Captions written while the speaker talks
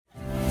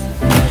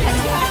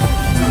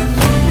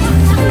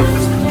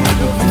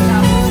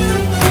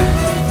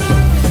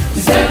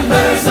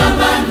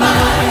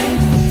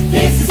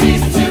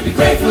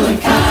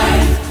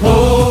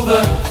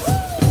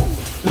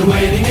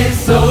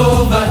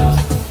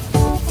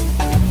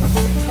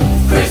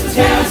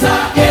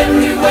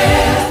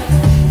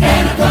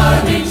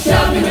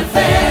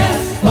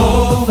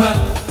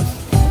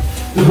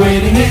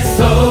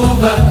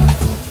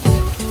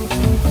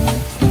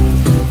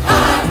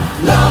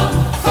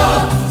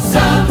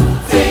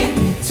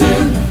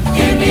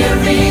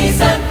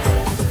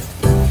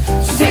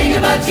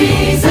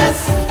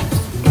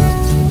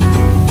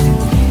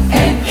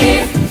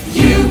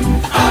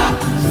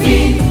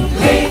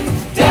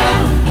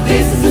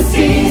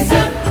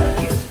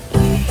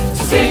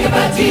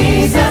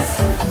Jesus.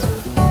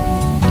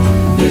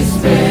 This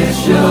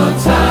special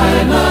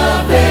time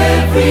of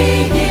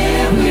every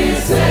year we're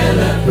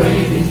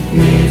celebrating.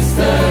 It's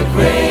the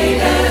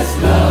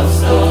greatest love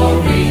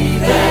story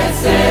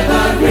that's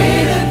ever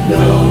written.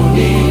 No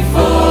need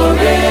for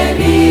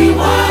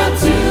anyone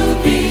to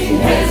be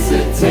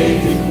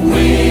hesitating.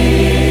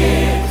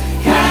 We're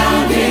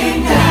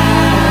counting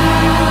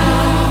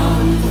down.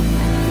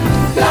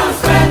 Don't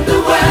spread the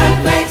word,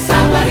 make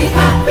somebody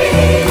happy.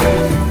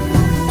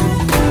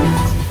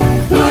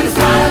 Put a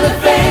smile on the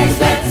face,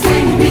 let's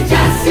sing be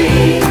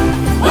jazzy.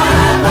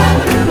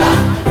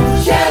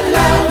 Share the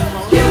love,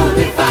 you'll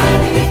be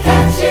finding it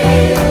catchy.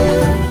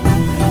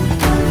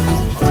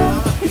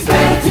 It's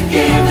better to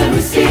give than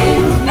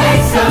receive.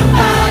 Make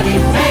somebody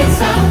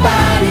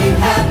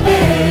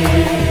happy.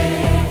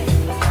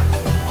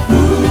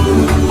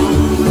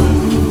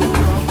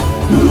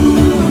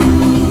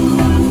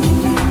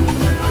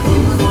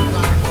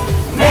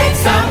 Make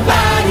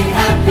somebody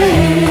happy.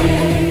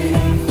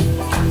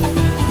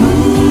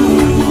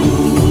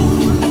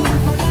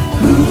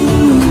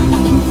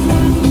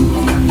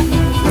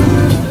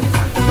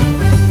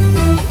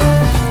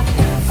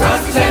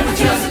 Frosty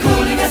temperatures are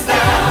cooling us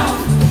down.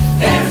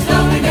 There's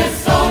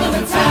loneliness all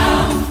over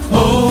town.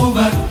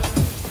 Over,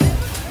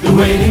 the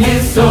waiting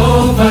is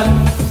over.